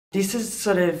This is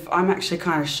sort of, I'm actually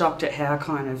kind of shocked at how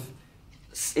kind of,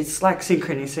 it's like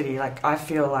synchronicity. Like, I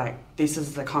feel like this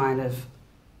is the kind of,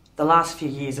 the last few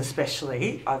years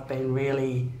especially, I've been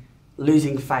really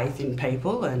losing faith in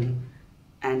people and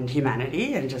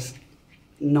humanity, and just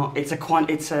not, it's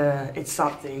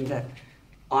something that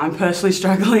I'm personally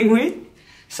struggling with.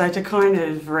 So to kind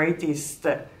of read this,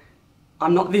 that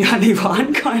I'm not the only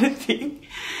one kind of thing,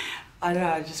 I don't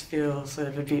know, I just feel sort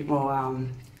of a bit more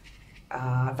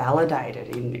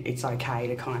validated in it's okay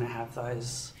to kind of have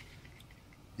those,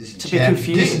 to be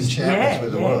confused. Disenchantments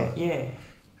with the world. Yeah.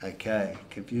 Okay,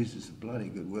 confused is a bloody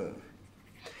good word.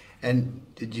 And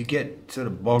did you get sort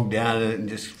of bogged down in it and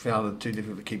just found it too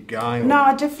difficult to keep going? Or?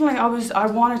 No, I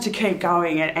wanted to keep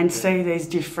going and see these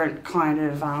different kind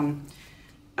of,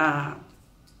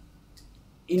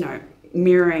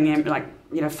 mirroring, and like,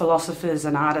 philosophers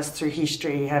and artists through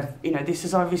history have, this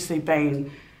has obviously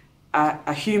been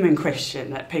a human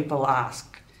question that people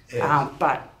ask, yes.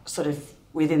 But sort of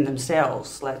within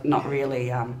themselves, like not really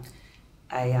a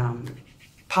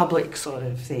public sort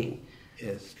of thing.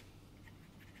 Yes.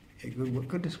 Yeah,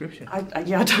 good description. I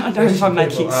don't know if I'm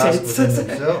making sense.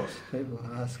 People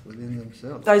ask within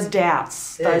themselves. Those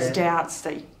doubts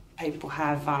that people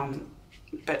have,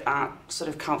 but aren't sort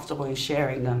of comfortable in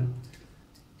sharing them.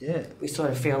 Yeah. We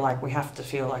sort of feel like we have to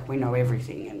feel like we know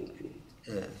everything, and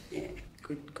yeah.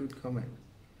 Good comment.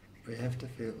 We have to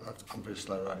feel. I'm pretty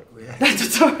slow, right? We have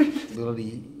That's sorry.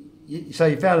 ability. So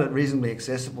you found it reasonably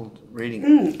accessible reading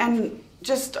it, and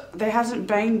just there hasn't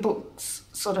been books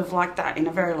sort of like that in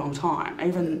a very long time.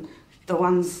 Even the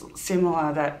ones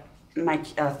similar that make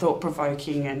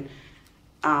thought-provoking, and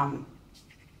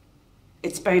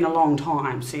it's been a long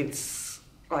time since,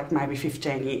 like maybe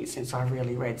 15 years since I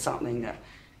really read something that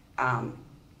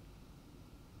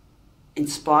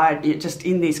inspired, just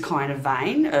in this kind of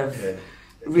vein of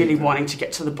really wanting to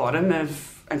get to the bottom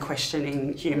of and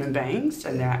questioning human beings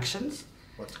and their actions.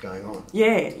 What's going on?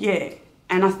 Yeah.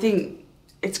 And I think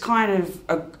it's kind of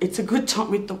it's a good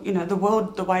time with the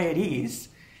world the way it is.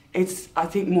 I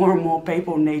think more and more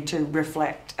people need to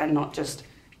reflect and not just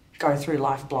go through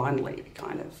life blindly,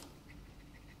 kind of.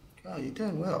 Oh, you're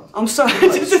doing well. I'm sorry.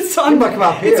 You might come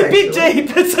up here. It's a bit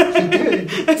deep.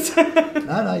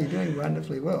 No, you're doing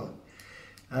wonderfully well.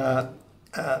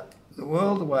 The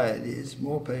world the way it is,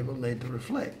 more people need to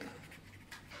reflect.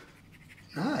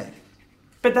 No.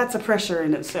 But that's a pressure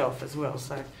in itself as well.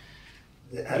 So,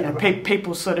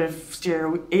 people sort of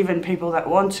steer, even people that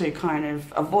want to kind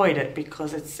of avoid it,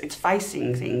 because it's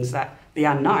facing things that the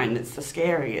unknown, it's the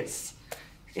scary, it's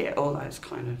all those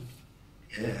kind of.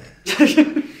 Yeah.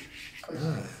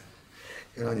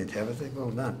 Good on you, Tabatha.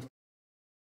 Well done.